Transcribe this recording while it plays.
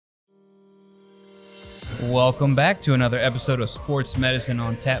Welcome back to another episode of Sports Medicine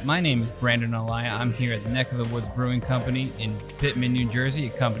on Tap. My name is Brandon Alaya. I'm here at the Neck of the Woods Brewing Company in Pittman, New Jersey,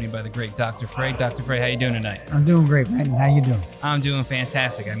 accompanied by the great Dr. Frey. Dr. Frey, how you doing tonight? I'm doing great, Brandon. How you doing? I'm doing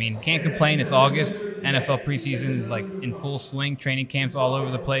fantastic. I mean, can't complain. It's August. NFL preseason is like in full swing. Training camps all over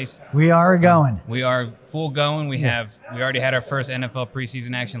the place. We are going. We are full going. We already had our first NFL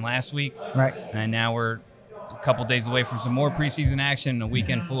preseason action last week. Right. And now we're a couple days away from some more preseason action and a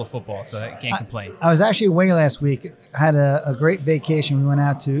weekend full of football, so I can't complain. I was actually away last week. Had a great vacation. We went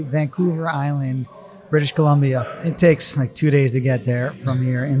out to Vancouver Island, British Columbia. It takes like 2 days to get there from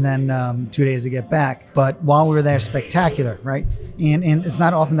here and then 2 days to get back. But while we were there, spectacular, right? And it's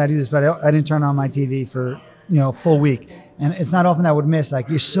not often that I do this, but I didn't turn on my TV for full week. And it's not often I would miss, like,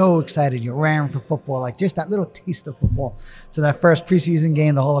 you're so excited. You're raring for football, like just that little taste of football. So that first preseason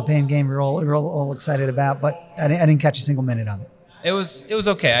game, the Hall of Fame game, we're all excited about, but I didn't catch a single minute of it. It was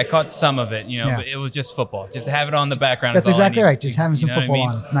okay. I caught some of it, but it was just football. Just to have it on the background. That's exactly right. Just having some football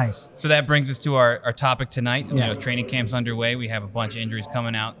on. It's nice. So that brings us to our topic tonight. Training camp's underway. We have a bunch of injuries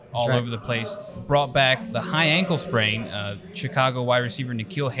coming out all over the place. Brought back the high ankle sprain. Chicago wide receiver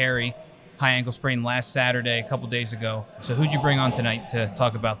N'Keal Harry, high ankle sprain last Saturday, a couple days ago. So who'd you bring on tonight to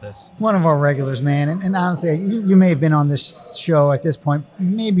talk about this? One of our regulars, man. And honestly, you may have been on this show at this point,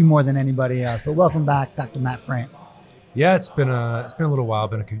 maybe more than anybody else. But welcome back, Dr. Matt Brandt. Yeah, it's been a little while,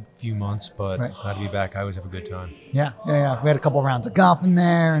 been a few months, but glad to be back. I always have a good time. Yeah. We had a couple rounds of golf in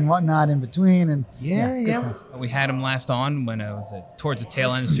there and whatnot in between, and yeah. We had him last on when it was towards the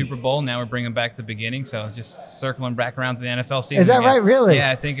tail end of the Super Bowl. Now we're bringing back the beginning, so it's just circling back around to the NFL season. Is that again. right? Really?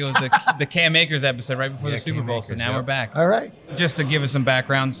 Yeah, I think it was the Cam Akers episode right before the Super Bowl. So now we're back. All right. Just to give us some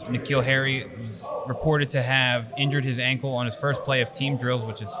backgrounds, N'Keal Harry was reported to have injured his ankle on his first play of team drills,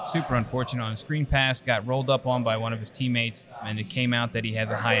 which is super unfortunate. On a screen pass, got rolled up on by one of his teammates, and it came out that he has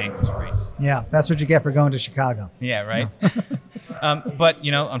a high ankle sprain. Yeah, that's what you get for going to Chicago. Yeah, right. But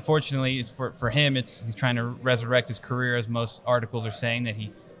unfortunately, it's for him. He's trying to resurrect his career, as most articles are saying that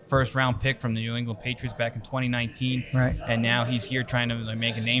he first round pick from the New England Patriots back in 2019, right? And now he's here trying to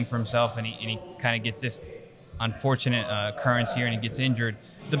make a name for himself, and he kind of gets this unfortunate occurrence here, and he gets injured.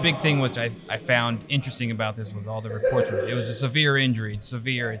 The big thing which I found interesting about this was all the reports. It was a severe injury. It's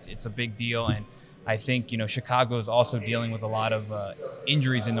severe. It's a big deal, and I think Chicago is also dealing with a lot of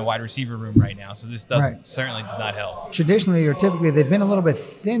injuries in the wide receiver room right now. So this certainly does not help. Traditionally or typically, they've been a little bit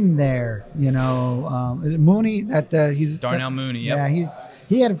thin there. Mooney, he's Darnell Mooney. Yep. Yeah,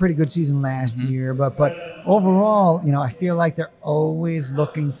 he had a pretty good season last year, but overall, I feel like they're always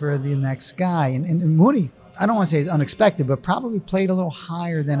looking for the next guy, and Mooney, I don't want to say it's unexpected, but probably played a little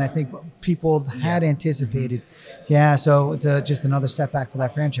higher than I think people had anticipated. Yeah, so it's just another setback for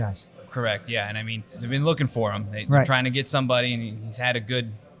that franchise. Correct, yeah. And I mean, they've been looking for him. They're trying to get somebody, and he's had a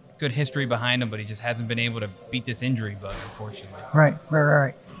good history behind him, but he just hasn't been able to beat this injury bug, unfortunately. Right.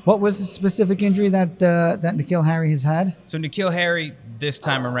 What was the specific injury that N'Keal Harry has had? So N'Keal Harry this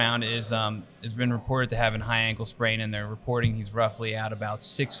time around has been reported to have a high ankle sprain, and they're reporting he's roughly out about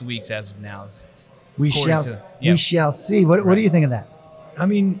 6 weeks as of now. We shall see. What do you think of that? I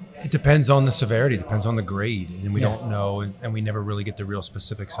mean, it depends on the severity, depends on the grade, and we don't know, and we never really get the real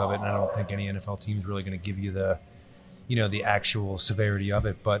specifics of it. And I don't think any NFL team is really going to give you the actual severity of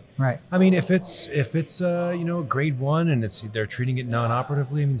it. But I mean, if it's grade 1 and they're treating it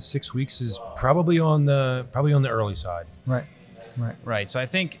non-operatively, I mean, 6 weeks is probably on the early side. Right. So I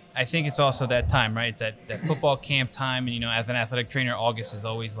think it's also that time, right? It's that football camp time, and as an athletic trainer, August is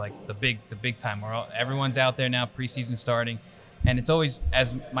always like the big time where everyone's out there now, preseason starting, and it's always,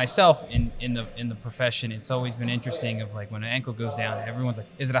 as myself in the profession, it's always been interesting of like when an ankle goes down, everyone's like,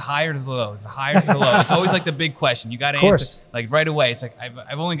 is it a high or is it a low? Is it a high or is it a low? It's always like the big question. You got to answer like right away. It's like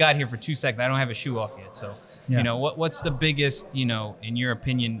I've only got here for 2 seconds. I don't have a shoe off yet. So what's the biggest, in your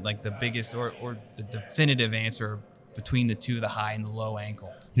opinion, like the biggest or the definitive answer between the two, the high and the low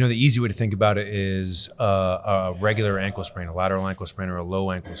ankle? The easy way to think about it is a regular ankle sprain, a lateral ankle sprain, or a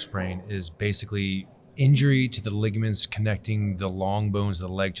low ankle sprain is basically injury to the ligaments connecting the long bones of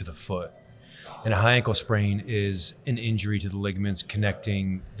the leg to the foot. And a high ankle sprain is an injury to the ligaments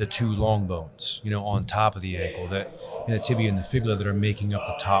connecting the two long bones, on top of the ankle, the tibia and the fibula that are making up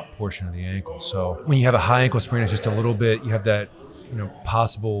the top portion of the ankle. So when you have a high ankle sprain, it's just a little bit, you have that,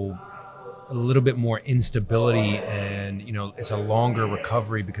 possible a little bit more instability, and it's a longer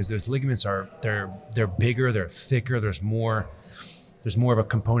recovery because those ligaments they're bigger, they're thicker, there's more of a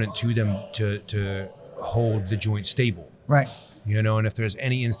component to them to hold the joint stable. Right. And if there's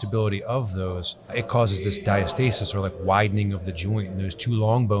any instability of those, it causes this diastasis, or like widening of the joint, and those two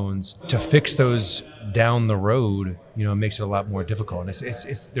long bones. To fix those down the road, it makes it a lot more difficult. And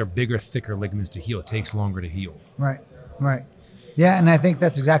they're bigger, thicker ligaments to heal. It takes longer to heal. Right. Yeah, and I think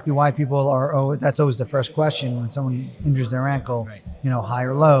that's exactly why people are. That's always the first question when someone injures their ankle. Right. High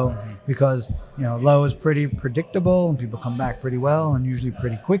or low, because low is pretty predictable and people come back pretty well and usually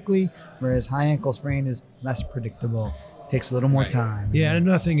pretty quickly, whereas high ankle sprain is less predictable. Takes a little more time. Yeah, and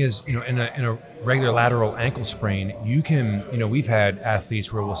another thing is, in a regular lateral ankle sprain, you can, we've had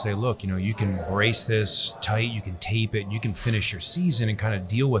athletes where we'll say, look, you can brace this tight, you can tape it, you can finish your season and kind of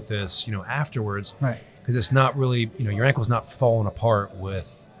deal with this, afterwards. Right. Because it's not really, your ankle's not falling apart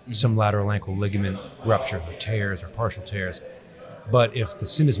with some lateral ankle ligament ruptures or tears or partial tears. But if the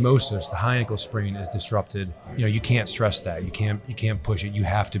syndesmosis, the high ankle sprain, is disrupted, you can't stress that. You can't push it. You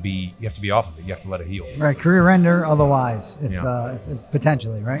have to be off of it. You have to let it heal. Right, career ender otherwise, if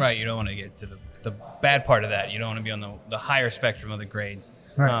potentially, right? Right, you don't want to get to the bad part of that. You don't want to be on the higher spectrum of the grades.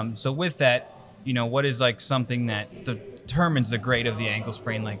 Right. So with that, what is like something that determines the grade of the ankle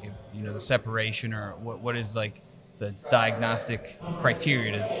sprain? Like, if, the separation, or what is like the diagnostic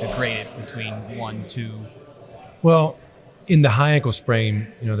criteria to grade it between 1, 2? Well, in the high ankle sprain,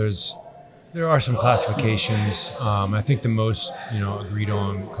 there are some classifications. I think the most agreed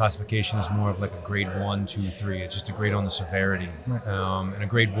on classification is more of like a grade 1, 2, 3. It's just a grade on the severity. Right. And a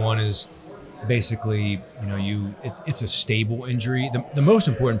grade 1 is basically it's a stable injury. The most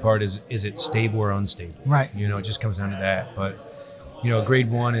important part is it stable or unstable? Right. It just comes down to that. But grade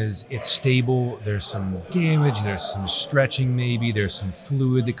 1 is it's stable. There's some damage. There's some stretching, maybe. There's some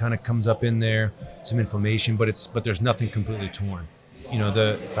fluid that kind of comes up in there, some inflammation, but there's nothing completely torn.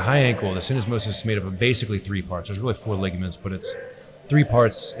 The high ankle, the syndesmosis, is made of basically 3 parts. There's really 4 ligaments, but it's 3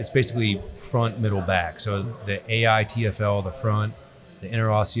 parts. It's basically front, middle, back. So the AI TFL, the front, the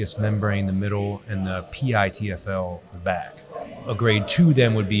interosseous membrane, the middle, and the PI TFL, the back. A grade 2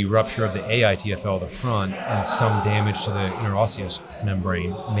 then would be rupture of the AI TFL, the front, and some damage to the interosseous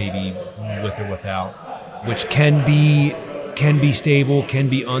membrane, maybe with or without, which can be stable, can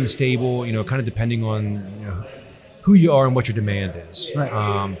be unstable, kind of depending on who you are and what your demand is.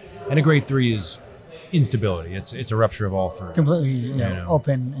 Right. And a grade 3 is instability. It's a rupture of all 3. Completely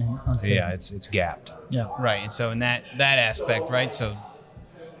open and unstable. Yeah, it's gapped. Yeah. Right, and so in that aspect, right? So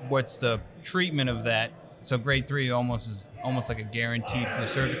what's the treatment of that? So grade 3 is almost like a guaranteed for the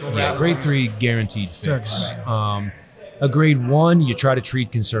surgical route? Yeah, grade 3 guaranteed fix. Surgical. A grade 1, you try to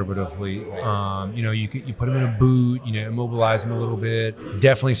treat conservatively. You put them in a boot, immobilize them a little bit.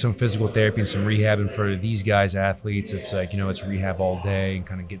 Definitely some physical therapy and some rehab. And for these guys, athletes, it's like, it's rehab all day and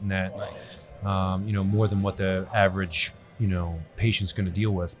kind of getting that, more than what the average, patient's going to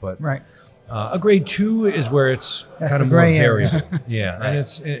deal with. But Right. A grade 2 is where it's That's kind of the more gray area. variable. Yeah,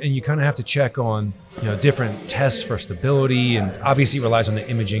 Right. and you kind of have to check on different tests for stability, and obviously it relies on the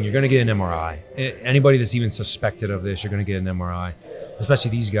imaging. You're going to get an MRI. Anybody that's even suspected of this, you're going to get an MRI. Especially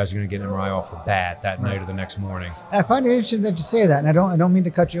these guys are going to get an MRI off the bat that night or the next morning. I find it interesting that you say that, and I don't mean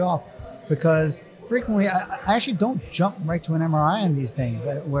to cut you off, because frequently I actually don't jump right to an MRI on these things.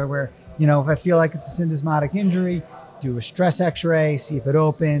 Where if I feel like it's a syndesmotic injury, do a stress X-ray, see if it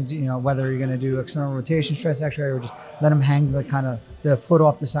opens. Whether you're going to do external rotation stress X-ray or just let them hang the foot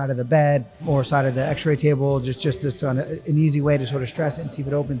off the side of the bed or side of the X-ray table, just an easy way to sort of stress it and see if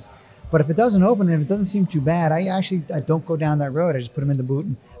it opens. But if it doesn't open and if it doesn't seem too bad, I don't go down that road. I just put them in the boot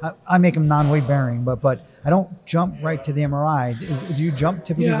and I make them non-weight bearing, but I don't jump right to the MRI. Do you jump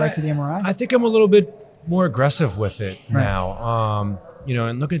typically right to the MRI? I think I'm a little bit more aggressive with it Right. now.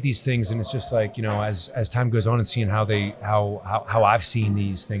 And looking at these things, and it's just like, as time goes on and seeing how I've seen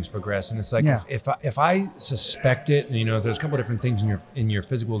these things progress, and it's like, Yeah. if I suspect it, and there's a couple of different things in your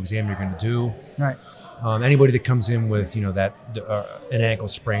physical exam you're going to do. Right. Anybody that comes in with an ankle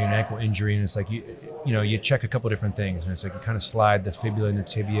sprain, an ankle injury, and it's like you check a couple of different things, and it's like you kind of slide the fibula and the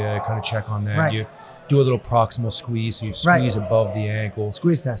tibia, kind of check on that. Right. You do a little proximal squeeze, so you squeeze above the ankle.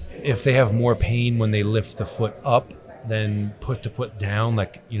 Squeeze test. If they have more pain when they lift the foot up, then put the foot down,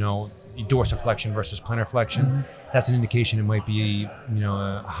 like dorsiflexion versus plantar flexion. Mm-hmm. That's an indication it might be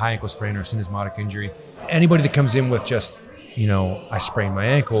a high ankle sprain or a syndesmotic injury. Anybody that comes in with just I sprained my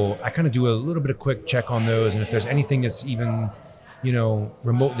ankle, I kind of do a little bit of quick check on those, and if there's anything that's even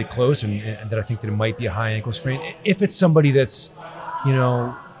remotely close and that I think that it might be a high ankle sprain, if it's somebody that's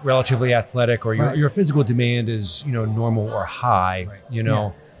relatively athletic or your physical demand is normal or high,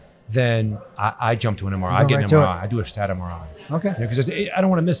 then I jump to an MRI. I Go get right an to MRI. I do a stat MRI. Okay. Because I don't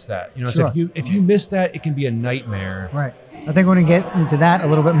want to miss that. So Sure. if you miss that, it can be a nightmare. Right. I think we're going to get into that a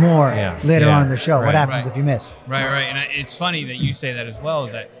little bit more later on in the show. What Right. happens if you miss? Right. And it's funny that you say that as well.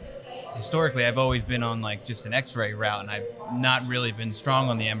 Is that historically I've always been on like just an X-ray route, and I've not really been strong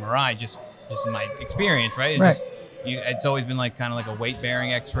on the MRI. Just in my experience, right? It's always been like kind of like a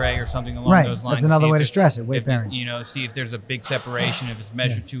weight-bearing X-ray or something along those lines. That's another way to stress it, weight-bearing. See if there's a big separation. If it's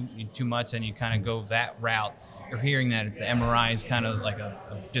measured too much, then you kind of go that route. You're hearing that the MRI is kind of like a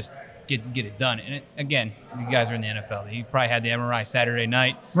just get it done. And again, you guys are in the NFL. He probably had the MRI Saturday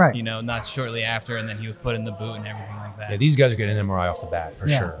night, right? Not shortly after, and then he was put in the boot and everything like that. Yeah, these guys are getting an MRI off the bat for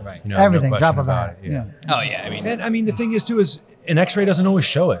sure. Right. Everything, no drop of a about hat. it. Yeah. Oh yeah, I mean, the thing is too is an X-ray doesn't always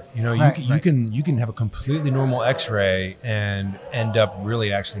show it. You can have a completely normal X-ray and end up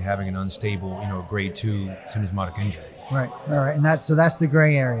really actually having an unstable, grade 2 syndesmotic injury. Right. All right. And that's the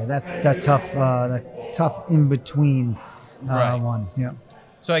gray area. That tough in between one. Yeah.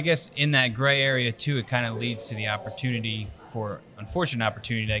 So I guess in that gray area too, it kind of leads to the unfortunate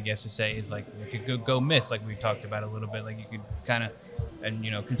opportunity, I guess to say, is like you could go miss, like we talked about a little bit. Like you could kind of, and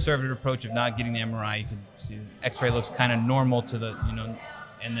conservative approach of not getting the MRI. You could see X-ray looks kind of normal to the,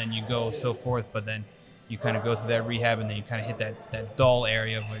 and then you go so forth, but then you kind of go through that rehab, and then you kind of hit that dull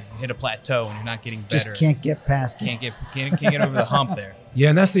area of where you hit a plateau and you're not getting better. Just can't get past Can't get over the hump there. Yeah,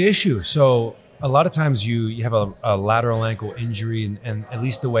 and that's the issue. So a lot of times you have a lateral ankle injury, and at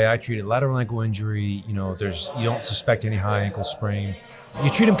least the way I treat it, lateral ankle injury, you don't suspect any high ankle sprain. You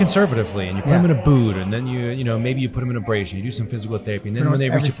treat them conservatively, and you put them in a boot, and then maybe you put them in a brace, and you do some physical therapy, and then when they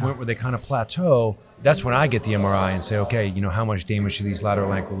reach a point where they kind of plateau, that's when I get the MRI and say, okay, how much damage to these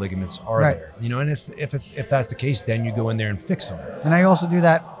lateral ankle ligaments are there? And if that's the case, then you go in there and fix them. And I also do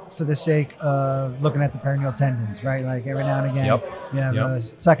that for the sake of looking at the peroneal tendons, right? Like every now and again, you have a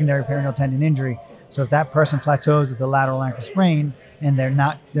secondary peroneal tendon injury. So if that person plateaus with a lateral ankle sprain and they're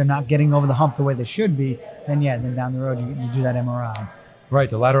not getting over the hump the way they should be, then down the road you do that MRI. Right,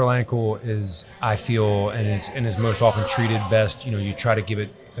 the lateral ankle is, I feel, and is most often treated best. You try to give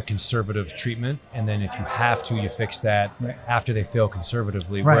it a conservative treatment, and then if you have to, you fix that after they fail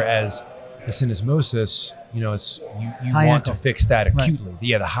conservatively. Right. Whereas the syndesmosis, it's you High want ankle. to fix that acutely. Right.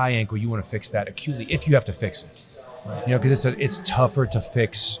 Yeah, the high ankle, you want to fix that acutely if you have to fix it. Right. Because it's tougher to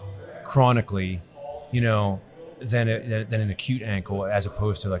fix chronically, than an acute ankle as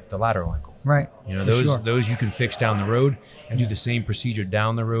opposed to like the lateral ankle. Right. Those you can fix down the road and do the same procedure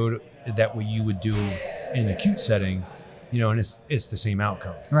down the road that what you would do in an acute setting, and it's the same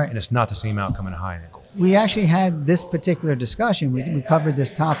outcome. Right. And it's not the same outcome in a high ankle. We actually had this particular discussion. We covered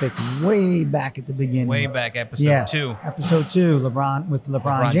this topic way back at the beginning. Way back, episode 2. Episode 2,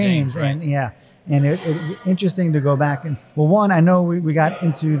 LeBron James. Right. And it interesting to go back and, well, one, I know we got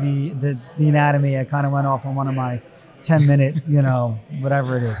into the anatomy. I kind of went off on one of my 10-minute,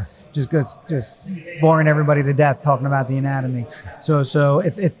 whatever it is. Just boring everybody to death talking about the anatomy. So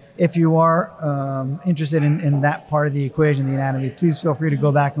if you are interested in that part of the equation, the anatomy, please feel free to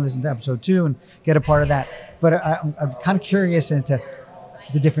go back and listen to episode 2 and get a part of that. But I'm kind of curious into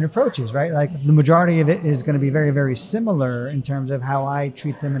the different approaches, right? Like the majority of it is going to be very, very similar in terms of how I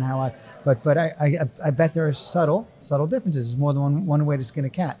treat them and how I. But I bet there are subtle differences. There's more than one way to skin a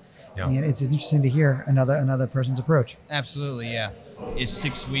cat. Yeah. And it's interesting to hear another person's approach. Absolutely, yeah. Is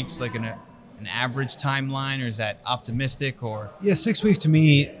 6 weeks like an average timeline, or is that optimistic? Or 6 weeks to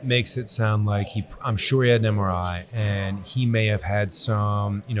me makes it sound like I'm sure he had an MRI, and he may have had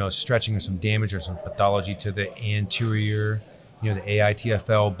some stretching or some damage or some pathology to the anterior, the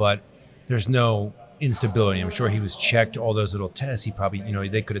AITFL, but there's no instability. I'm sure he was checked, all those little tests. He probably,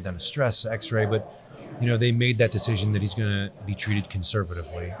 they could have done a stress X-ray, but they made that decision that he's going to be treated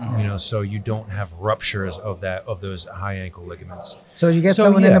conservatively. So you don't have ruptures of those high ankle ligaments. So you get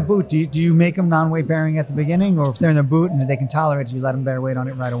someone in a boot. Do you make them non-weight bearing at the beginning, or if they're in a boot and they can tolerate it, you let them bear weight on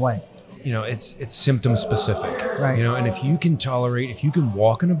it right away? It's symptom specific, right? And if you can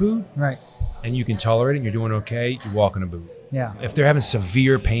walk in a boot, right, and you can tolerate it, and you're doing okay, you walk in a boot. Yeah. If they're having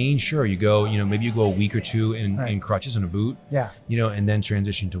severe pain, sure, you go, maybe you go a week or two in crutches in a boot. Yeah. And then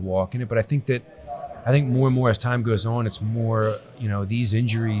transition to walk in it. But I think more and more as time goes on, it's more, these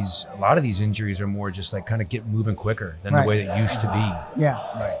injuries, a lot of these injuries are more just like kind of get moving quicker than the way it used to be. Yeah.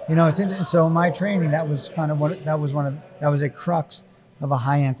 Right. It's interesting. So in my training, that was kind of that was a crux of a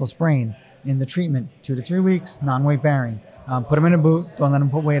high ankle sprain in the treatment. 2 to 3 weeks, non-weight bearing. Put them in a boot, don't let them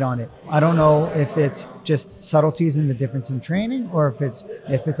put weight on it. I don't know if it's just subtleties in the difference in training, or if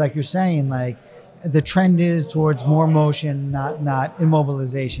it's like you're saying, like the trend is towards more motion, not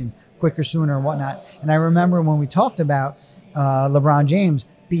immobilization, quicker, sooner, and whatnot. And I remember when we talked about LeBron James,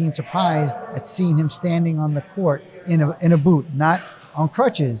 being surprised at seeing him standing on the court in a boot, not on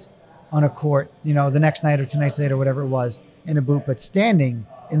crutches, on a court, the next night or 2 nights later, whatever it was, in a boot, but standing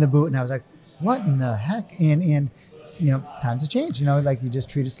in the boot. And I was like, what in the heck? And times have changed, like you just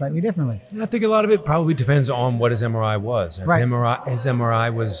treat it slightly differently. And I think a lot of it probably depends on what his MRI was. If Right. his MRI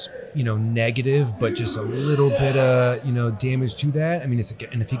was, negative, but just a little bit of, damage to that. I mean,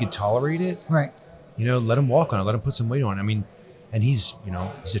 and if he could tolerate it, Right. let him walk on it, let him put some weight on it. I mean, and he's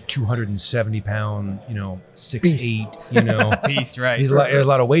a 270 pound, 6'8", Beast, right? there's a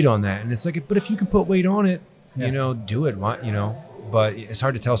lot of weight on that. And it's like, but if you can put weight on it, Yeah. do it, but it's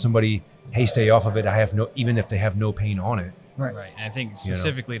hard to tell somebody, hey, stay off of it. Even if they have no pain on it. Right. Right, and I think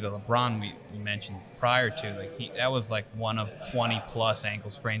specifically to LeBron, we mentioned prior to, that was like one of 20 plus ankle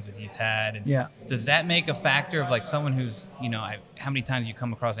sprains that he's had. And Yeah. does that make a factor of like someone who's, how many times you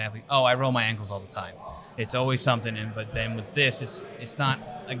come across an athlete? Oh, I roll my ankles all the time. It's always something. But then with this, it's not,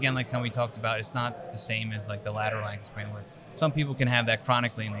 again, like how we talked about, it's not the same as like the lateral ankle sprain where some people can have that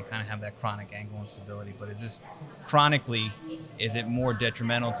chronically and they kind of have that chronic ankle instability. But is this chronically, is it more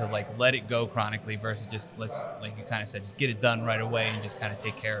detrimental to like let it go chronically versus just like you kind of said, just get it done right away and just kind of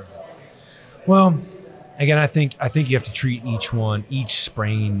take care of it? Well, again, I think you have to treat each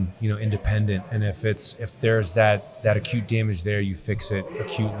sprain, independent. And if there's that acute damage there, you fix it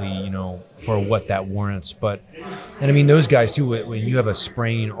acutely, for what that warrants. And I mean, those guys too, when you have a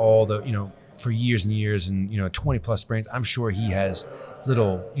sprain, for years and years and 20 plus sprains, I'm sure he has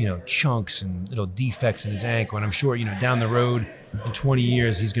little chunks and little defects in his ankle, and I'm sure down the road in 20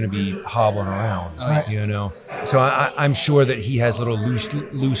 years he's going to be hobbling around. So I'm sure that he has little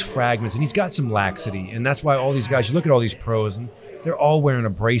loose fragments, and he's got some laxity, and that's why all these guys, you look at all these pros and they're all wearing a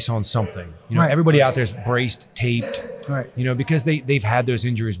brace on something. Right. Everybody out there's braced, taped, Right. because they've had those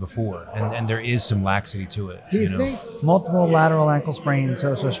injuries before, and there is some laxity to it. Do you think multiple lateral ankle sprains,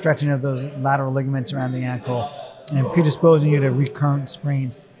 so stretching of those lateral ligaments around the ankle and predisposing you to recurrent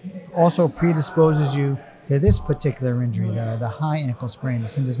sprains, also predisposes you to this particular injury, the high ankle sprain, the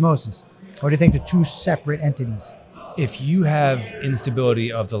syndesmosis? Or do you think they're two separate entities? If you have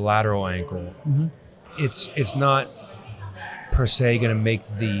instability of the lateral ankle, it's not per se going to make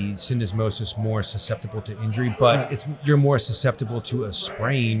the syndesmosis more susceptible to injury, but you're more susceptible to a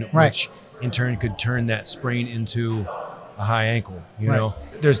sprain, which in turn could turn that sprain into a high ankle.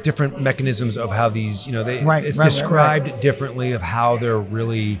 There's different mechanisms of how these, it's described differently of how they're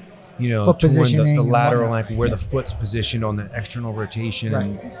really, Foot toward positioning the and lateral whatnot. ankle, where the foot's positioned on the external rotation Right.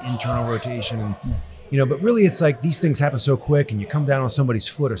 and internal rotation, and but really it's like these things happen so quick, and you come down on somebody's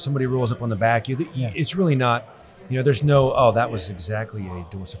foot or somebody rolls up on the back. It's really not. There's no, that was exactly a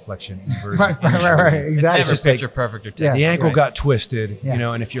dorsiflexion inversion. Right, exactly. It's just never like- picture perfect or Yeah. technical. The ankle Right. got twisted,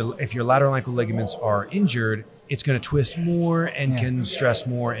 Yeah. and if your lateral ankle ligaments are injured, it's going to twist more and can stress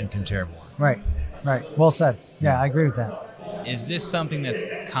more and can tear more. Right. Well said. Yeah, I agree with that. Is this something that's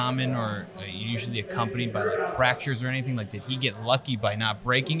common or usually accompanied by like fractures or anything? Like, did he get lucky by not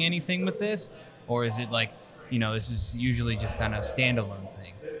breaking anything with this? Or is it like, this is usually just kind of a standalone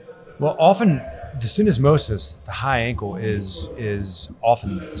thing? Well, often the syndesmosis, the high ankle, is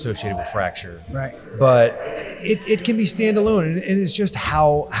often associated with fracture. Right. But it can be standalone, and it's just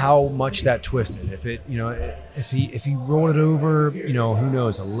how much that twisted. If it if he rolled it over, who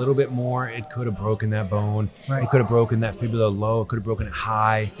knows, a little bit more, it could have broken that bone. Right. It could have broken that fibula low. It could have broken it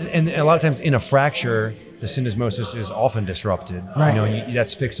high. And a lot of times in a fracture, the syndesmosis is often disrupted. Right. And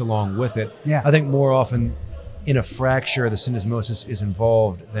that's fixed along with it. Yeah. I think more often in a fracture, the syndesmosis is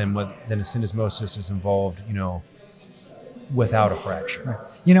involved than a syndesmosis is involved, without a fracture.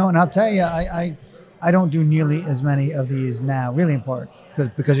 And I'll tell you, I don't do nearly as many of these now, really in part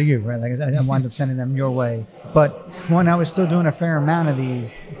because of you, right? Like I wind up sending them your way. But when I was still doing a fair amount of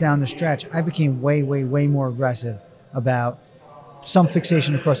these down the stretch, I became way, way, way more aggressive about some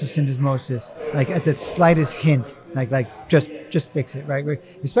fixation across the syndesmosis, like at the slightest hint, like just fix it, right?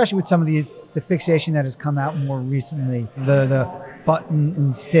 Especially with some of the fixation that has come out more recently, the button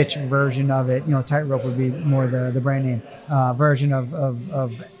and stitch version of it, tightrope would be more the brand name version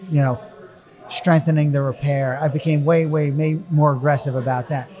of strengthening the repair. I became way more aggressive about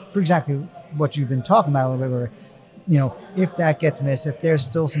that for exactly what you've been talking about a little bit, where, if that gets missed, if there's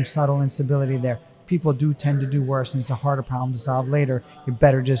still some subtle instability there, people do tend to do worse, and it's a harder problem to solve later. You're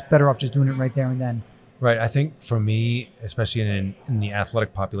better off just doing it right there and then. Right. I think for me, especially in the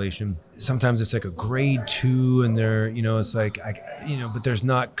athletic population, sometimes it's like a grade 2, and they're, it's like, but there's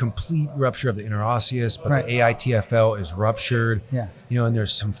not complete rupture of the interosseous, but Right. the AITFL is ruptured. Yeah. And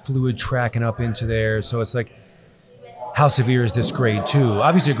there's some fluid tracking up into there. So it's like, how severe is this grade 2?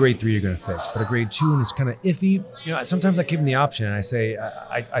 Obviously, a grade 3 you're going to fix, but a grade 2 and it's kind of iffy. Sometimes I give them the option, and I say,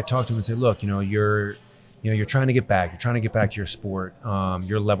 I talk to them and say, look, you're trying to get back. You're trying to get back to your sport,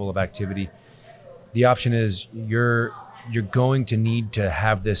 your level of activity. The option is you're going to need to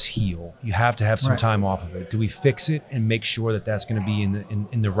have this heal. You have to have some time off of it. Do we fix it and make sure that that's going to be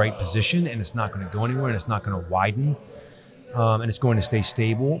in the right position and it's not going to go anywhere and it's not going to widen and it's going to stay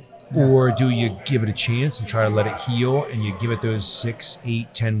stable? Or do you give it a chance and try to let it heal and you give it those 6,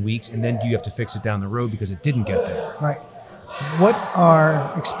 8, 10 weeks and then do you have to fix it down the road because it didn't get there? Right. What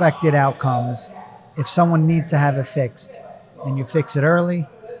are expected outcomes if someone needs to have it fixed and you fix it early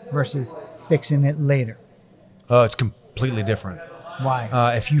versus fixing it later? It's completely different.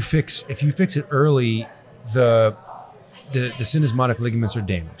 Why? If you fix it early, the syndesmotic ligaments are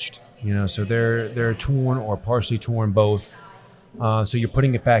damaged. So they're torn or partially torn, both. So you're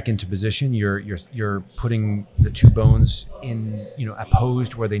putting it back into position. You're putting the two bones in,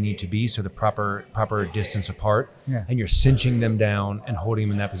 opposed where they need to be, so the proper distance apart. Yeah. And you're cinching them down and holding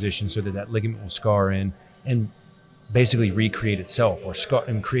them in that position so that ligament will scar in and basically recreate itself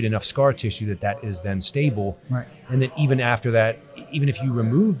and create enough scar tissue that is then stable. Right. And then even after that, even if you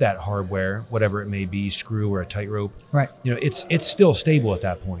remove that hardware, whatever it may be, screw or a tightrope, right, it's still stable at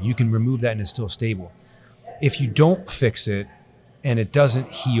that point. You can remove that and it's still stable. If you don't fix it and it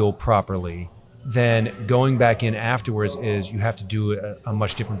doesn't heal properly, then going back in afterwards is you have to do a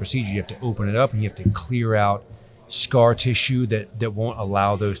much different procedure. You have to open it up and you have to clear out scar tissue that won't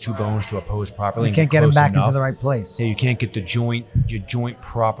allow those two bones to oppose properly. You can't get them back into the right place. Yeah, you can't get your joint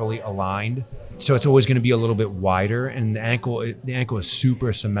properly aligned. So it's always going to be a little bit wider, and the ankle is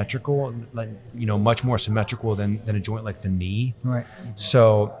super symmetrical, like much more symmetrical than a joint like the knee. Right.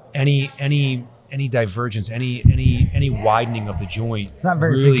 So any divergence, any widening of the joint, it's not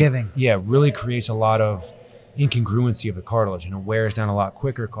very forgiving. Yeah, really creates a lot of incongruency of the cartilage, and it wears down a lot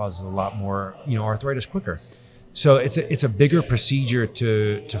quicker, causes a lot more arthritis quicker. So it's a bigger procedure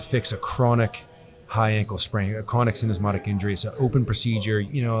to fix a chronic high ankle sprain, a chronic syndesmotic injury. It's an open procedure.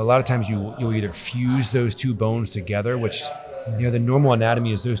 A lot of times you'll either fuse those two bones together, which the normal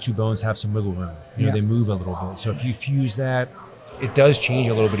anatomy is those two bones have some wiggle room. They move a little bit. So if you fuse that, it does change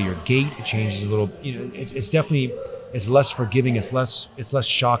a little bit of your gait. It changes a little. It's definitely less forgiving. It's less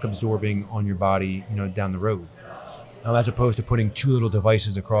shock absorbing on your body. Down the road. As opposed to putting two little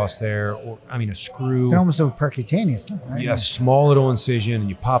devices across there, or a screw. You can almost do it percutaneous, right? Yeah, a small little incision, and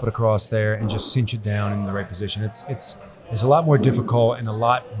you pop it across there and just cinch it down in the right position. It's a lot more difficult and a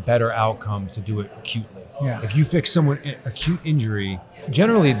lot better outcome to do it acutely. Yeah. If you fix someone acute injury,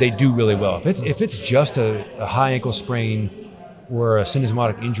 generally they do really well. If it's just a high ankle sprain or a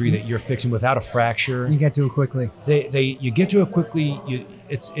syndesmotic injury that you're fixing without a fracture, you get to it quickly. You get to it quickly.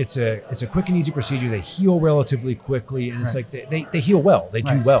 It's a quick and easy procedure. They heal relatively quickly, and it's like they heal well. They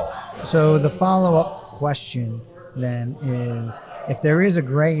do well. So the follow-up question then is, if there is a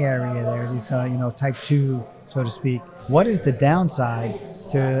gray area there, these type 2, so to speak, what is the downside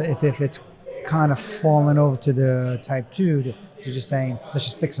to if it's kind of fallen over to the type 2 to just saying let's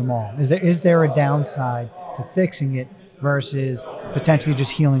just fix them all? Is there a downside to fixing it versus potentially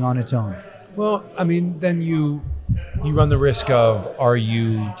just healing on its own? Well, then you run the risk of, are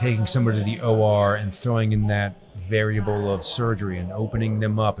you taking somebody to the OR and throwing in that variable of surgery and opening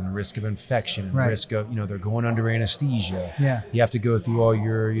them up and risk of infection and risk of, they're going under anesthesia. Yeah. You have to go through all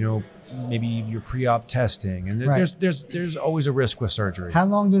your, maybe your pre-op testing. And there's always a risk with surgery. How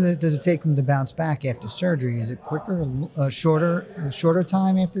long does it take them to bounce back after surgery? Is it quicker, shorter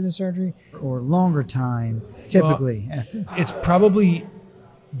time after the surgery, or longer time typically after? It's probably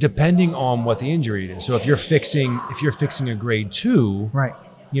depending on what the injury is. So if you're fixing a grade 2, right,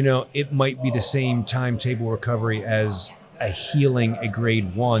 it might be the same timetable recovery as healing a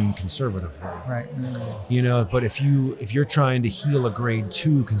grade 1 conservatively. Right. But if you're trying to heal a grade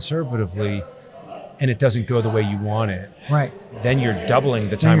 2 conservatively and it doesn't go the way you want it, right, then you're doubling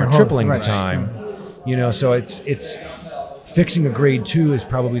the time or tripling the time. So it's fixing a grade 2 is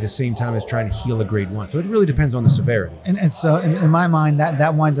probably the same time as trying to heal a grade 1. So it really depends on the severity. And so in my mind,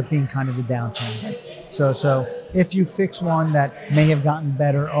 that winds up being kind of the downside. Right? So if you fix one that may have gotten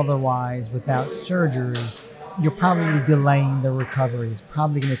better otherwise without surgery, you're probably delaying the recovery. It's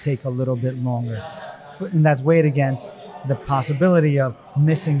probably going to take a little bit longer. And that's weighed against the possibility of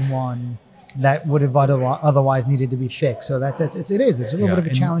missing one that would have otherwise needed to be fixed. So it's a little bit of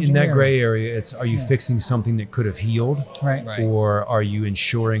a challenge. In that gray area, it's, are you fixing something that could have healed? Right. Or are you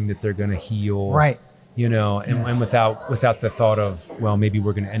ensuring that they're going to heal? Right. And without the thought of, well, maybe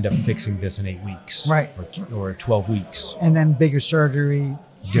we're going to end up fixing this in 8 weeks. Right. Or 12 weeks. And then bigger surgery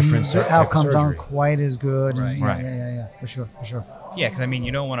different The type of outcomes aren't surgery. quite as good. Right. And Right. Yeah. For sure. Yeah, because I mean,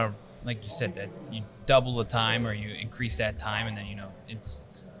 you don't want to, like you said, that you double the time or you increase that time, and then it's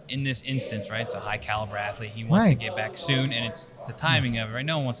in this instance, right? It's a high caliber athlete. He wants Right. to get back soon, and it's the timing of it, right?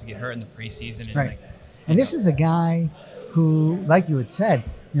 No one wants to get hurt in the preseason. And Right. And this is a guy who, like you had said,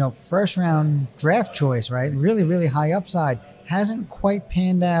 first round draft choice, right? Really, really high upside. Hasn't quite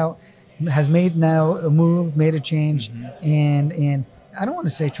panned out. Has made now a move, made a change, and I don't want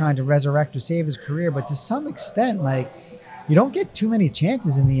to say trying to resurrect or save his career, but to some extent, like, you don't get too many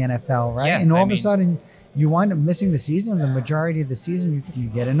chances in the NFL, right? Yeah, and all I of a mean- sudden, you wind up missing the season, the majority of the season. Do you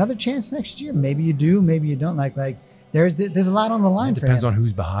get another chance next year? Maybe you do, maybe you don't. Like there's a lot on the line It for depends him. on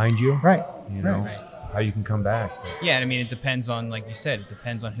who's behind you. Right. You know Right. how you can come back. But Yeah, I mean, it depends on, like you said, it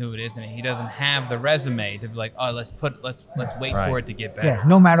depends on who it is, and he doesn't have the resume to be like, oh, let's wait Right. for it to get better. Yeah.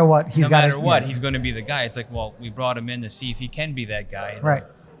 No matter what, he's no got matter what, he's going to be the guy. It's like, well, we brought him in to see if he can be that guy. And, Right.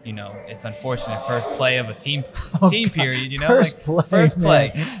 It's unfortunate first play of a team Oh, period. First like play, first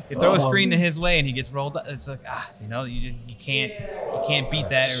play. man. You throw a Oh. screen to his way and he gets rolled up. It's like you can't beat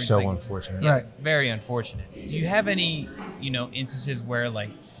that. Or it's so like, unfortunate. yeah, Right. very unfortunate. Do you have any instances where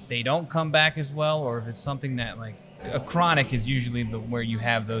like they don't come back as well, or if it's something that like a chronic is usually where you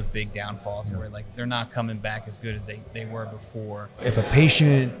have those big downfalls where like they're not coming back as good as they were before. If a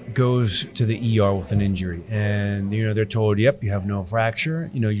patient goes to the ER with an injury and they're told, yep, you have no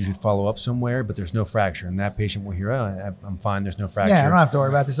fracture, you should follow up somewhere, but there's no fracture, and that patient will hear, oh, I'm fine, there's no fracture. Yeah, I don't have to worry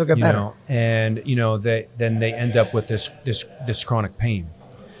about this. They'll get better. And they end up with this chronic pain,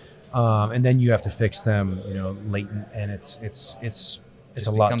 and then you have to fix them, latent, and it's a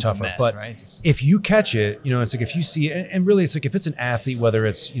lot becomes a tougher. mess, But right? Just- if you catch it, it's like if you see it, and really it's like if it's an athlete, whether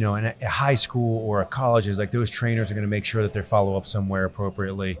it's in a high school or a college, is like those trainers are going to make sure that they follow up somewhere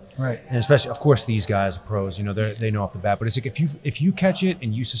appropriately. Right. And especially, of course, these guys, pros, they know off the bat. But it's like if you catch it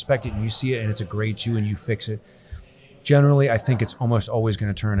and you suspect it and you see it and it's a grade 2 and you fix it, generally, I think it's almost always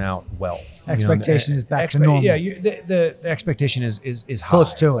going to turn out well. Expectation is back to normal. Yeah, the expectation is high.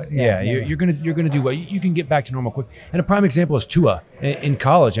 Close to it. Yeah, You're gonna do well. You can get back to normal quick. And a prime example is Tua in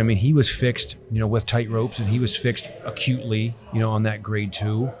college. I mean, he was fixed, with tight ropes, and he was fixed acutely, on that grade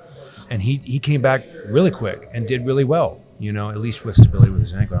 2, and he came back really quick and did really well. At least with stability with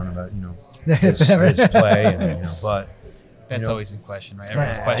his ankle. I don't know about his play, and but. That's always in question, right?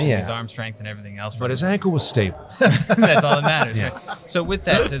 Everyone's questioning his arm strength and everything else. But his ankle was stable. That's all that matters. Yeah. Right? So with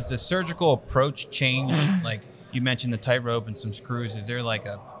that, does the surgical approach change? Like you mentioned the tightrope and some screws. Is there like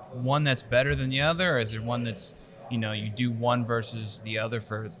a one that's better than the other, or is there one that's you do one versus the other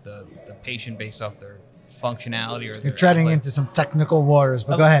for the patient based off their functionality or You're treading into some technical waters,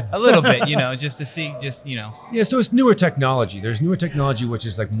 but go ahead. a little bit, just to see, Yeah, so it's newer technology. There's newer technology which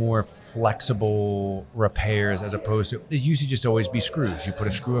is like more flexible repairs as opposed to it used to just always be screws. You put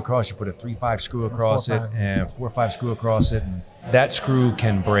a screw across, you put a 3-5 screw across it, 4-5. and 4-5 screw across it. And that screw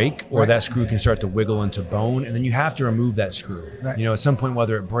can break, or that screw can start to wiggle into bone, and then you have to remove that screw. Right. At some point,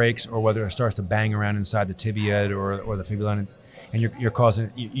 whether it breaks or whether it starts to bang around inside the tibia or the fibula, and you're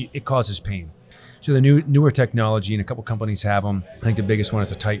causing it causes pain. So the newer technology, and a couple companies have them. I think the biggest one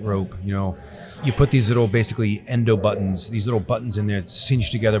is a tightrope. You put these little basically endo buttons, these little buttons in there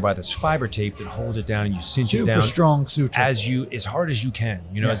cinched together by this fiber tape that holds it down, and you cinch it Super down strong suture. as hard as you can.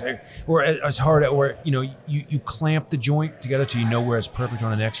 As hard, or you clamp the joint together till you know where it's perfect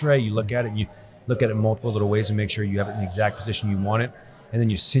on an X-ray. You look at it and you look at it multiple little ways and make sure you have it in the exact position you want it. And then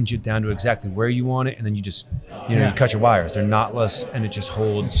you cinch it down to exactly where you want it, and then you just, you cut your wires. They're knotless, and it just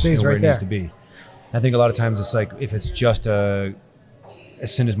holds stays where right it needs there. to be. I think a lot of times it's like if it's just a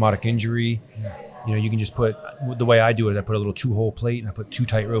syndesmotic injury, you can just put, the way I do it is I put a little 2-hole plate and I put 2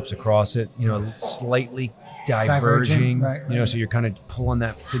 tight ropes across it, slightly diverging, right. so you're kind of pulling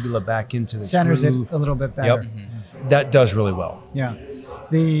that fibula back into the Centers groove. it a little bit better. Yep. That does really well. Yeah.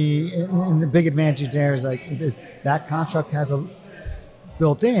 The big advantage there is like that construct has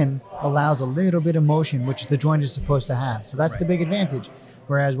built in allows a little bit of motion, which the joint is supposed to have. So that's the big advantage.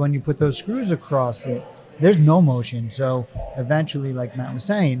 Whereas when you put those screws across it, there's no motion. So eventually, like Matt was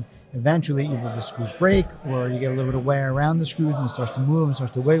saying, either the screws break or you get a little bit of wear around the screws and it starts to move and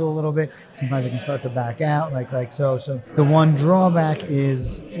starts to wiggle a little bit. Sometimes it can start to back out like so. So the one drawback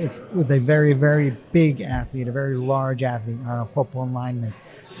is if with a very, very big athlete, a very large athlete, a football lineman,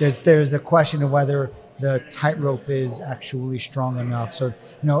 there's a question of whether the tightrope is actually strong enough. So,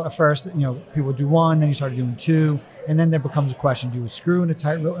 at first, people do one, then you start doing 2, and then there becomes a question, do a screw and a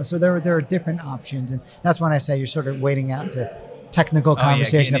tightrope? So there are different options, and that's when I say you're sort of wading out to technical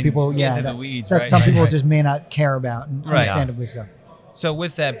conversation that people, into the weeds, that right? some people Right. just may not care about, and understandably so. So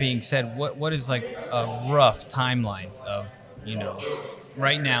with that being said, what is like a rough timeline of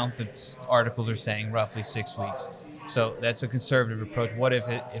right now the articles are saying roughly 6 weeks. So that's a conservative approach. What if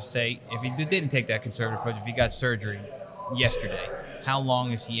he didn't take that conservative approach, if he got surgery yesterday, how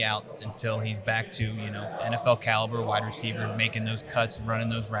long is he out until he's back to, NFL caliber wide receiver, making those cuts, running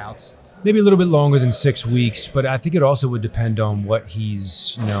those routes? Maybe a little bit longer than 6 weeks, but I think it also would depend on what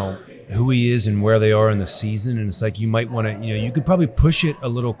he's, who he is and where they are in the season. And it's like you might want to, you could probably push it a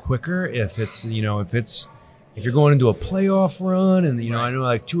little quicker if it's, if you're going into a playoff run and, Right. I know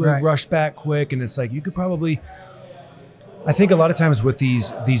like Tua rushed back quick, and it's like you could probably, I think a lot of times with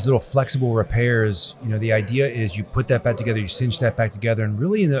these little flexible repairs, the idea is you put that back together, you cinch that back together, and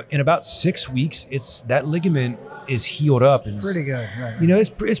really in about 6 weeks, it's that ligament is healed up. And Pretty good, right?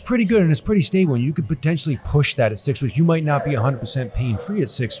 it's pretty good and it's pretty stable. And you could potentially push that at 6 weeks. You might not be 100% pain free at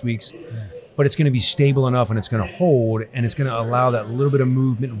 6 weeks, but it's going to be stable enough and it's going to hold and it's going to allow that little bit of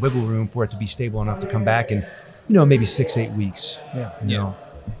movement and wiggle room for it to be stable enough to come back in, maybe 6-8 weeks. Yeah.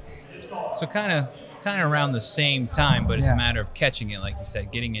 So kind of around the same time, but it's Yeah. a matter of catching it, like you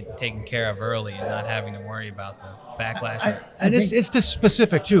said, getting it taken care of early and not having to worry about the backlash. And it's the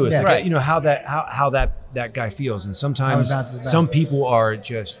specific too. It's Yeah. like, how that guy feels. And sometimes How it bounces back. some people are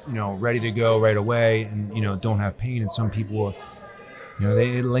just, ready to go right away and, don't have pain. And some people are,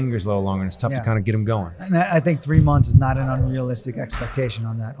 it lingers a little longer and it's tough Yeah. to kind of get them going. And I think 3 months is not an unrealistic expectation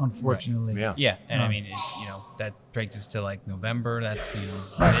on that, unfortunately. Yeah. Yeah, and No. I mean, that brings us to like November. That's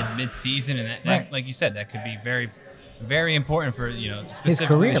mid-season, and that Right. like you said, that could be very, very important for specifically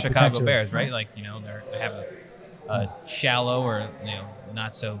career, the Chicago potentially. Bears, right? Like they have a shallow or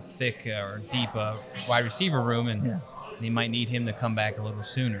not so thick or deep wide receiver room, and Yeah. they might need him to come back a little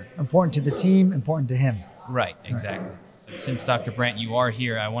sooner. Important to the team, important to him. Right, exactly. Since Dr. Brandt, you are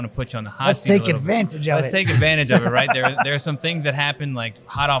here, I want to put you on the hot Let's seat a take little bit. advantage of Let's it. take advantage of it, right? There are some things that happen like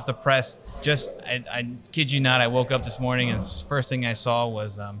hot off the press. I kid you not, I woke up this morning and the first thing I saw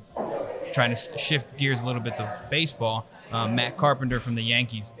was trying to shift gears a little bit to baseball. Matt Carpenter from the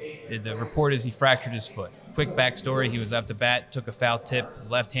Yankees, the report is he fractured his foot. Quick backstory, he was up to bat, took a foul tip,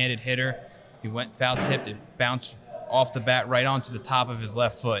 left-handed hitter. He went foul tipped, it bounced off the bat right onto the top of his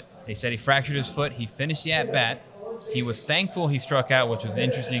left foot. They said he fractured his foot. He finished the at-bat. He was thankful he struck out, which was an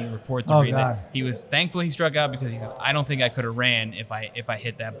interesting report to read. God. That he was thankful he struck out because he said, I don't think I could have ran if I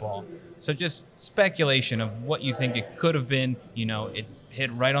hit that ball. So just speculation of what you think it could have been. It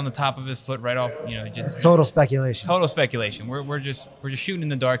hit right on the top of his foot, right off. Just It's total speculation. total speculation. We're just shooting in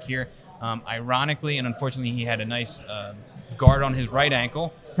the dark here. Ironically and unfortunately, he had a nice guard on his right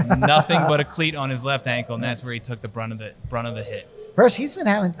ankle, nothing but a cleat on his left ankle, and that's where he took the brunt of the hit. First,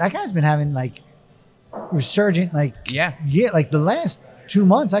 that guy's been having like resurgent, like Yeah. like the last 2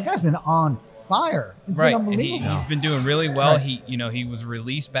 months, that guy's been on fire. It's Right, been and unbelievable. he's been doing really well. Right. He was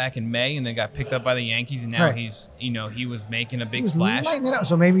released back in May and then got picked up by the Yankees, and now Right. he was making a He big was splash. lighting it up.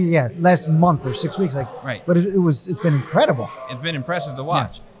 So maybe last month or 6 weeks, Right. But it's been incredible. It's been impressive to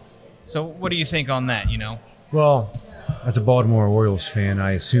watch. So what do you think on that? Well, as a Baltimore Orioles fan,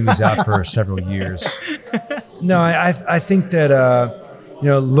 I assume he's out for several years. No, I think that,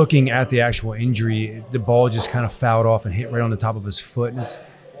 looking at the actual injury, the ball just kind of fouled off and hit right on the top of his foot.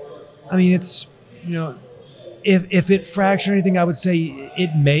 And if it fractured anything, I would say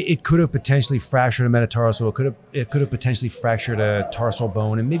it could have potentially fractured a metatarsal. It could have potentially fractured a tarsal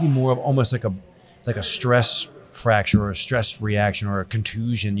bone, and maybe more of almost like a stress fracture or a stress reaction or a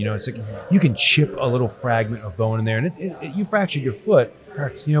contusion. It's like you can chip a little fragment of bone in there, and you fractured your foot.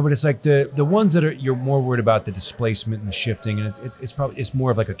 Hurts. But it's like the ones that you're more worried about the displacement and the shifting, and it's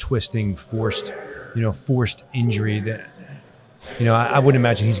more of like a twisting, forced injury that. I wouldn't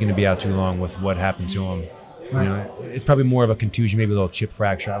imagine he's going to be out too long with what happened to him. It's probably more of a contusion, maybe a little chip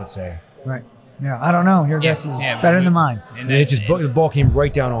fracture, I would say. Right. Yeah. I don't know. Your guess is better than mine. And And the ball came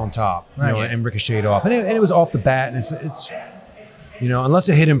right down on top, Right. and ricocheted off, and it was off the bat. And it's unless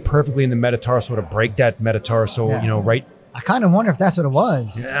it hit him perfectly in the metatarsal to break that metatarsal, Yeah. right. I kind of wonder if that's what it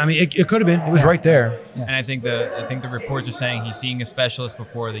was. I mean, it could have been. It was right there. And I think the reports are saying he's seeing a specialist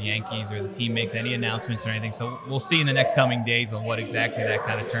before the Yankees or the team makes any announcements or anything. So we'll see in the next coming days on what exactly that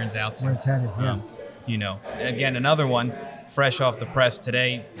kind of turns out to. Where it's headed. Yeah. Again, another one fresh off the press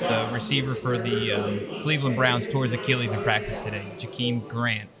today. The receiver for the Cleveland Browns tore his Achilles in practice today, Jakeem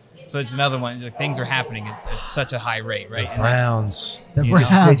Grant. So it's another one. Like, things are happening at such a high rate, right? The Browns. The they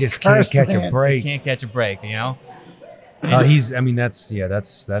Browns just can't cursed catch a man. break. Can't catch a break,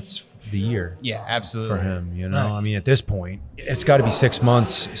 That's the year. Yeah, absolutely. For him, I mean, at this point, it's got to be 6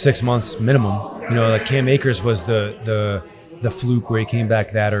 months minimum. Like Cam Akers was the fluke where he came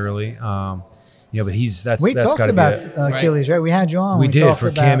back that early. But We that's talked got to about be Achilles, right? We had you on. We did talked for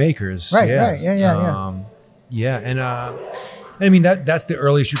about- Cam Akers. Right, yeah. right. Yeah. Yeah, and I mean, that's the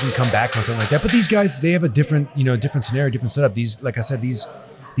earliest you can come back from something like that. But these guys, they have a different scenario, different setup. These, like I said, these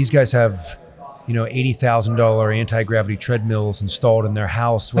guys have, $80,000 anti-gravity treadmills installed in their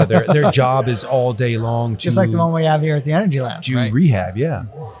house where their job is all day long to Just like the one we have here at the Energy Lab. do rehab, yeah.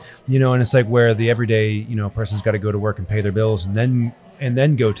 And it's like where the everyday, person's got to go to work and pay their bills and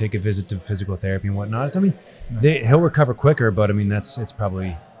then go take a visit to physical therapy and whatnot. I mean, he'll recover quicker, but I mean, it's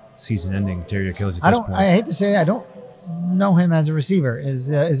probably season-ending tear your Achilles at this point. I hate to say it, I don't know him as a receiver.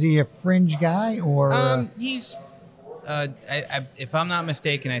 Is he a fringe guy or? He's. If I'm not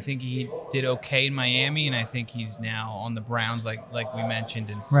mistaken, I think he did okay in Miami, and I think he's now on the Browns, like we mentioned,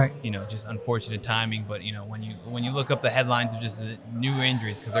 and right. Just unfortunate timing. But when you look up the headlines of just the new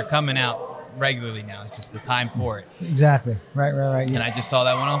injuries, because they're coming out regularly now, it's just the time for it. Exactly. Right. Yeah. And I just saw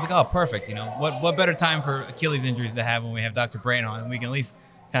that one. I was like, oh, perfect. What better time for Achilles injuries to have when we have Dr. Brain on, and we can at least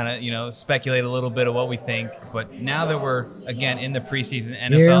kind of speculate a little bit of what we think. But now that we're again in the preseason,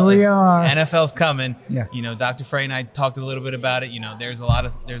 NFL, here we are. NFL's coming. Yeah. Dr. Frey and I talked a little bit about it. There's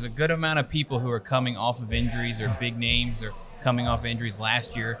a good amount of people who are coming off of injuries or big names or coming off injuries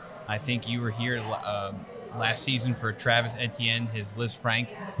last year. I think you were here last season for Travis Etienne, his Liz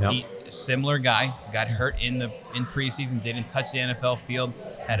Frank. Yep. Similar guy, got hurt in preseason, didn't touch the NFL field,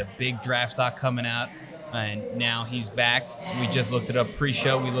 had a big draft stock coming out. And now he's back. We just looked it up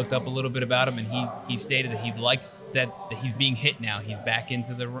pre-show. We looked up a little bit about him, and he stated that he likes that he's being hit now. He's back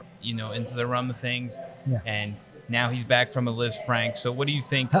into the run of things, and now he's back from a Liz Frank. So what do you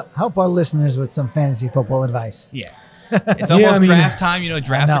think? Help our listeners with some fantasy football advice. Yeah, it's almost draft time.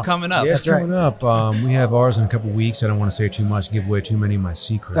 Drafts are coming up. Yeah, it's coming up. We have ours in a couple of weeks. I don't want to say too much, give away too many of my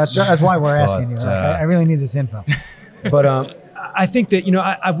secrets. That's why we're asking you. I really need this info. But I think that,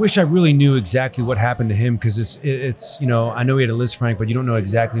 I wish I really knew exactly what happened to him, because it's I know he had a Liz Frank, but you don't know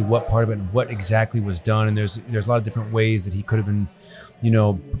exactly what part of it and what exactly was done. And there's a lot of different ways that he could have been,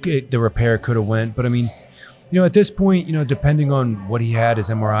 the repair could have went. But I mean, at this point, depending on what he had, his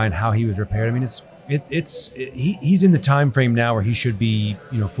MRI and how he was repaired, I mean, he's in the time frame now where he should be,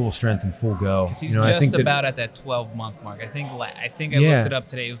 full strength and full go. He's just I think about at that 12-month mark. I think I looked it up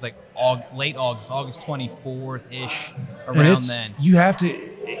today. It was like late August 24th-ish, around then. You have to.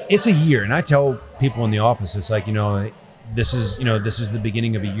 It's a year, and I tell people in the office, it's like this is the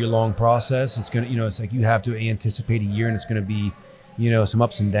beginning of a year-long process. It's gonna it's like you have to anticipate a year, and it's gonna be some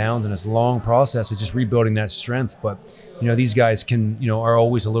ups and downs, and it's a long process. It's just rebuilding that strength, but. These guys are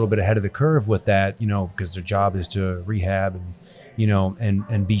always a little bit ahead of the curve with that, because their job is to rehab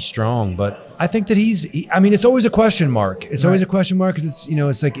and be strong. But I think that it's always a question mark. It's always a question mark, because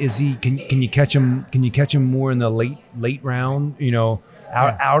it's like, can you catch him? Can you catch him more in the late round?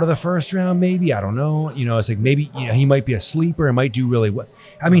 Out of the first round, maybe. I don't know. It's like maybe he might be a sleeper and might do really well.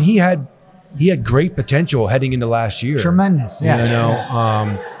 I mean, he had great potential heading into last year. Tremendous.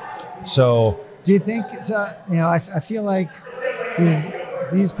 Yeah. So. Do you think it's I feel like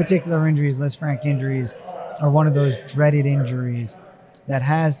these particular injuries, Liz Frank injuries, are one of those dreaded injuries that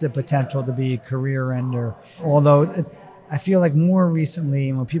has the potential to be a career ender. Although I feel like more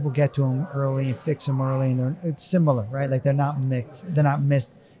recently, when people get to them early and fix them early, and it's similar, right? Like they're not missed, and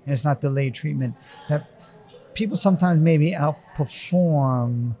it's not delayed treatment. That people sometimes maybe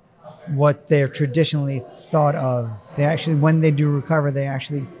outperform what they're traditionally thought of. They actually, when they do recover, they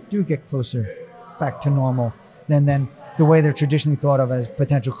actually do get closer back to normal than the way they're traditionally thought of as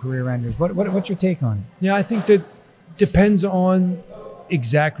potential career enders. What's your take on it? Yeah, I think that depends on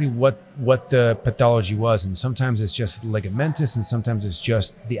exactly what the pathology was, and sometimes it's just ligamentous, and sometimes it's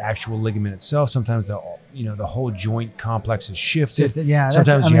just the actual ligament itself. Sometimes the whole joint complex is shifted. Yeah,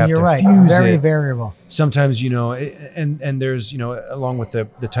 sometimes you have to right. fuse Very it. variable. Sometimes and there's along with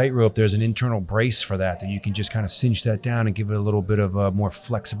the tightrope, there's an internal brace for that you can just kind of cinch that down and give it a little bit of a more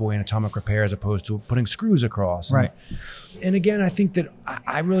flexible anatomic repair as opposed to putting screws across. Right. And again,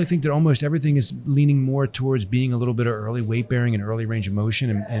 I really think that almost everything is leaning more towards being a little bit of early weight bearing and early range of motion,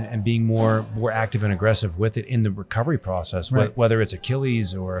 and being more active and aggressive with it in the recovery process, right. Whether it's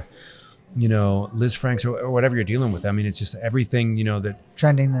Achilles or Liz Franks or whatever you're dealing with. I mean, it's just everything that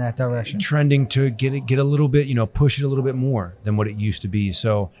trending in that direction, trending to get a little bit push it a little bit more than what it used to be.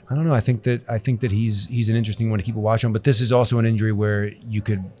 So I don't know. I think that he's an interesting one to keep a watch on. But this is also an injury where you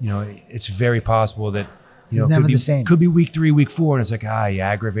could it's very possible that could be week 3, week 4, and it's like he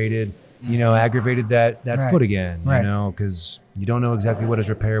aggravated that right. foot again, right. because you don't know exactly what his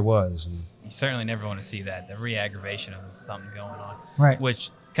repair was. You certainly never want to see that, the re-aggravation of something going on. Right.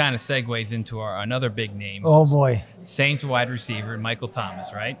 Which kind of segues into another big name. Oh boy. Saints wide receiver Michael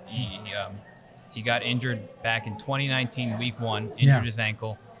Thomas, right? He got injured back in 2019, week 1, injured his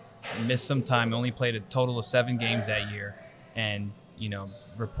ankle, missed some time, only played a total of 7 games that year. and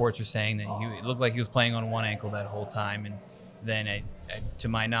reports are saying that it looked like he was playing on one ankle that whole time, and then to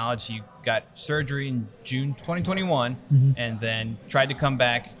my knowledge, he got surgery in June 2021, and then tried to come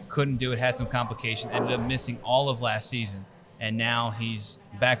back, couldn't do it, had some complications, ended up missing all of last season, and now he's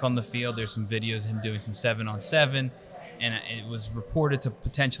back on the field. There's some videos of him doing some 7-on-7, and it was reported to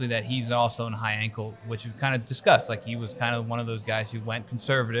potentially that he's also in a high ankle, which we kind of discussed. Like, he was kind of one of those guys who went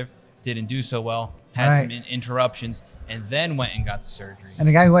conservative, didn't do so well, had some interruptions, and then went and got the surgery. And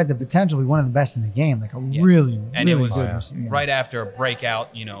a guy who had the potential to be one of the best in the game, like really and it was good receiver. right after a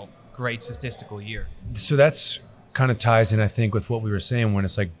breakout, great statistical year. So that's kind of ties in, I think, with what we were saying when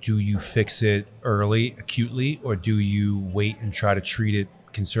it's like, do you fix it early, acutely, or do you wait and try to treat it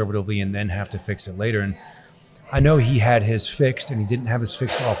conservatively and then have to fix it later? And I know he had his fixed and he didn't have his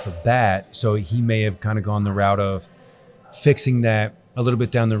fixed off the bat, so he may have kind of gone the route of fixing that a little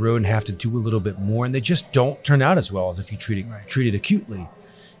bit down the road and have to do a little bit more, and they just don't turn out as well as if you treat it acutely.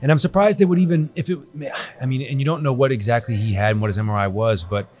 And I'm surprised they would even, and you don't know what exactly he had and what his MRI was,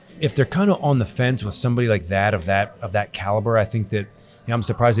 but if they're kind of on the fence with somebody like that of that caliber, I think that I'm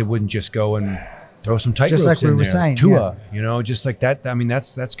surprised they wouldn't just go and throw some tight ropes like we in were there. saying, Tua, just like that. I mean,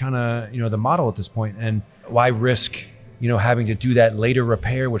 that's kind of the model at this point, and why risk having to do that later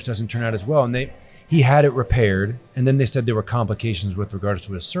repair, which doesn't turn out as well, and he had it repaired, and then they said there were complications with regards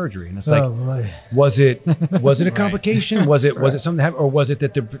to his surgery. And it's was it a complication? Was it something that happened, or was it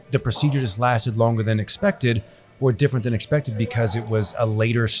that the procedure just lasted longer than expected, or different than expected because it was a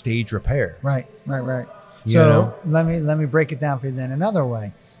later stage repair? Right. So let me break it down for you then another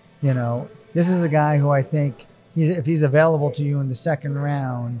way. This is a guy who I think if he's available to you in the second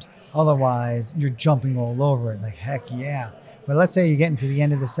round, otherwise you're jumping all over it. Like, heck yeah. But let's say you're getting to the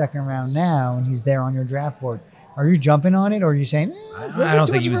end of the second round now and he's there on your draft board. Are you jumping on it, or are you saying, I don't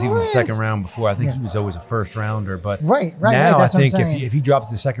think he was even the second round before. I think he was always a first rounder. But right. Now That's I think what I'm saying. if he drops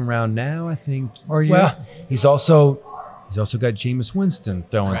to the second round now, I think he's also got Jameis Winston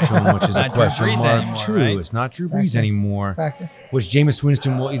throwing to him, which is a question mark too. Right? It's not Drew Brees anymore. Factor. Which Jameis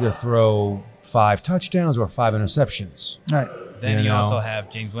Winston will either throw 5 touchdowns or 5 interceptions. Right. Then you also have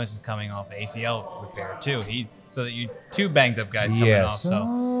James Winston coming off ACL repair too. So that you 2 banged up guys coming off.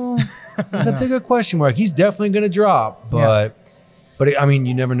 So there's a bigger question mark. He's definitely going to drop, but I mean,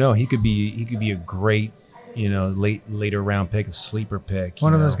 you never know. He could be a great, later round pick, a sleeper pick.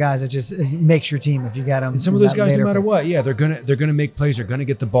 One of those guys that just makes your team if you got him. And some of those guys, no matter what, they're gonna make plays. They're gonna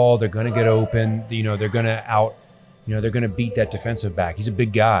get the ball. They're gonna get open. They're gonna they're gonna beat that defensive back. He's a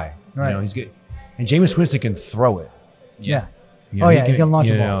big guy. Right. He's good. And Jameis Winston can throw it. Yeah. He can launch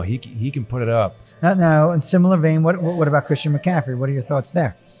a ball. He can put it up. Now, in similar vein, what about Christian McCaffrey? What are your thoughts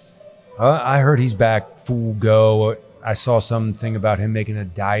there? I heard he's back full go. I saw something about him making a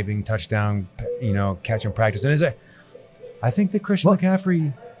diving touchdown, catch in practice. And I think that Christian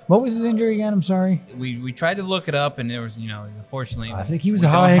McCaffrey. What was his injury again? I'm sorry. We tried to look it up, and there was, unfortunately. I think he was a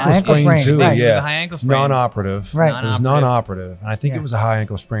high ankle sprain too. Right. Yeah, it was a high ankle sprain. Non-operative. Right. It was non-operative. And I think it was a high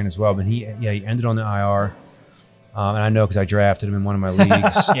ankle sprain as well. But he ended on the IR. And I know because I drafted him in one of my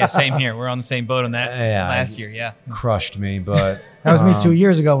leagues. Yeah, same here. We're on the same boat on that last year. Yeah, crushed me, but that was me 2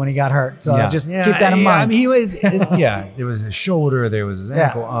 years ago when he got hurt. So just keep that in mind. I mean, he was. There was his shoulder, there was his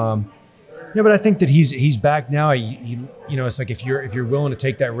ankle. But I think that he's back now. It's like if you're willing to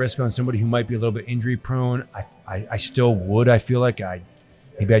take that risk on somebody who might be a little bit injury prone, I still would. I feel like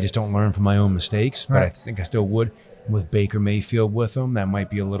maybe I just don't learn from my own mistakes, but I think I still would. With Baker Mayfield with him, that might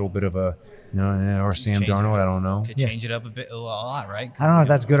be a little bit of a. Or Sam Darnold, I don't know. Could change it up a lot, right? I don't know if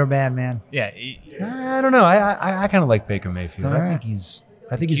that's good or bad, man. Yeah, I don't know. I kind of like Baker Mayfield. Right.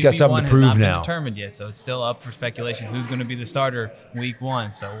 I think he's got something to prove has not now. Been determined yet, so it's still up for speculation. Who's going to be the starter week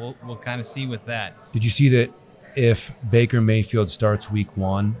 1? So we'll kind of see with that. Did you see that if Baker Mayfield starts week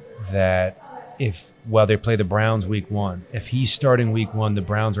 1, that they play the Browns week 1, if he's starting week 1, the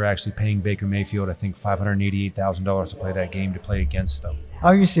Browns are actually paying Baker Mayfield, I think, $588,000 to play that game to play against them.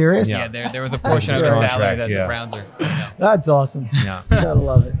 Are you serious? Yeah, there was a portion of his salary that the Browns are. That's awesome. Yeah, gotta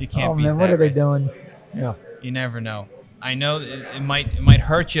love it. You can't beat that. What are they doing? Yeah. You never know. I know it might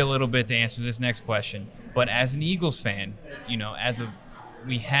hurt you a little bit to answer this next question, but as an Eagles fan,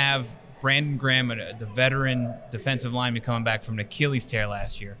 we have Brandon Graham, the veteran defensive lineman coming back from an Achilles tear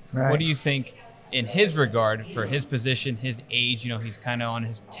last year. Right. What do you think in his regard for his position, his age? He's kind of on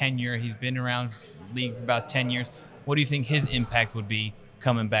his tenure. He's been around the league for about 10 years. What do you think his impact would be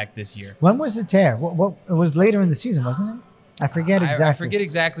coming back this year? When was the tear? What it was later in the season, wasn't it? I forget exactly. I forget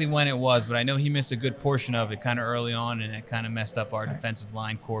exactly when it was, but I know he missed a good portion of it kind of early on, and it kind of messed up our defensive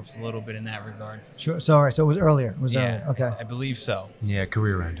line corps a little bit in that regard. Sure. So, all right. So it was earlier. It was earlier. Okay. I believe so. Yeah,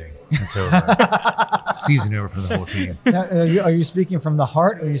 career ending. It's over. Season over for the whole team. Now, are you speaking from the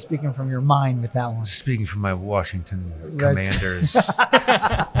heart, or are you speaking from your mind with that one? Speaking from my Washington Right. Commanders.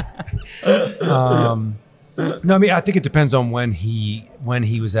 No, I mean, I think it depends on when he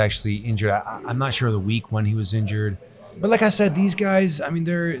was actually injured. I'm not sure of the week when he was injured, but like I said, these guys, I mean,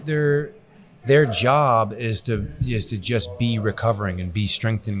 their job is to just be recovering and be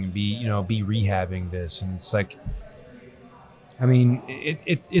strengthening and be rehabbing this, and it's like, I mean,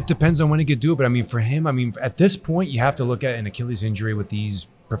 it depends on when he could do it, but I mean, for him, I mean, at this point, you have to look at an Achilles injury with these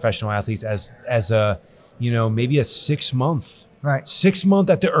professional athletes as a maybe a 6 month. Right. 6 month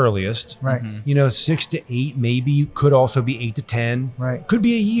at the earliest. Right. 6 to 8, maybe could also be 8 to 10. Right. Could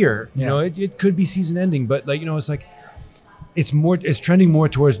be a year. Yeah. It could be season ending, but it's like it's trending more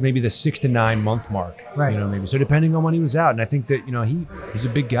towards maybe the 6 to 9 month mark. Right. Maybe. So depending on when he was out, and I think that he's a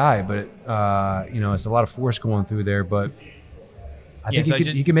big guy, but it's a lot of force going through there, but I think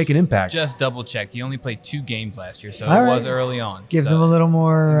he could make an impact. Just double checked. He only played 2 games last year, so All it right. was early on. Gives so him a little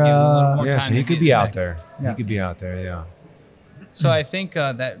more. Yeah, so time he to could get be back. out there. Yeah. He could be out there, yeah. So I think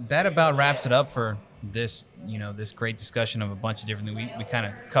that about wraps it up for this this great discussion of a bunch of different things. We kind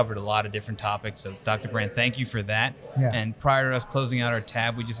of covered a lot of different topics. So Dr. Brand, thank you for that. Yeah. And prior to us closing out our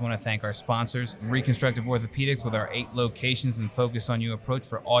tab, we just want to thank our sponsors, Reconstructive Orthopedics, with our 8 locations and focus on you approach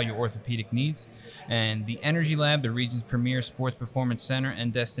for all your orthopedic needs, and the Energy Lab, the region's premier sports performance center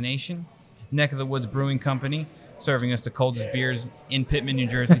and destination, Neck of the Woods Brewing Company, serving us the coldest beers in Pittman, New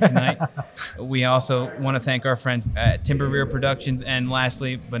Jersey tonight. We also want to thank our friends at Timber Rear Productions, and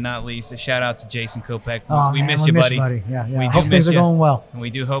lastly but not least, a shout out to Jason Kopech. Oh, we man, miss we you, miss buddy. Yeah. We do Hope miss things are you. going well. And we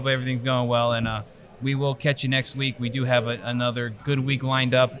do hope everything's going well, and we will catch you next week. We do have another good week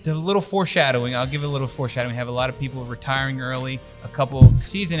lined up. A little foreshadowing. I'll give it a little foreshadowing. We have a lot of people retiring early, a couple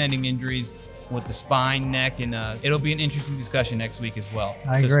season-ending injuries with the spine, neck, and it'll be an interesting discussion next week as well.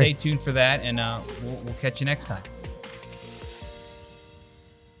 I so agree. stay tuned for that, and we'll catch you next time.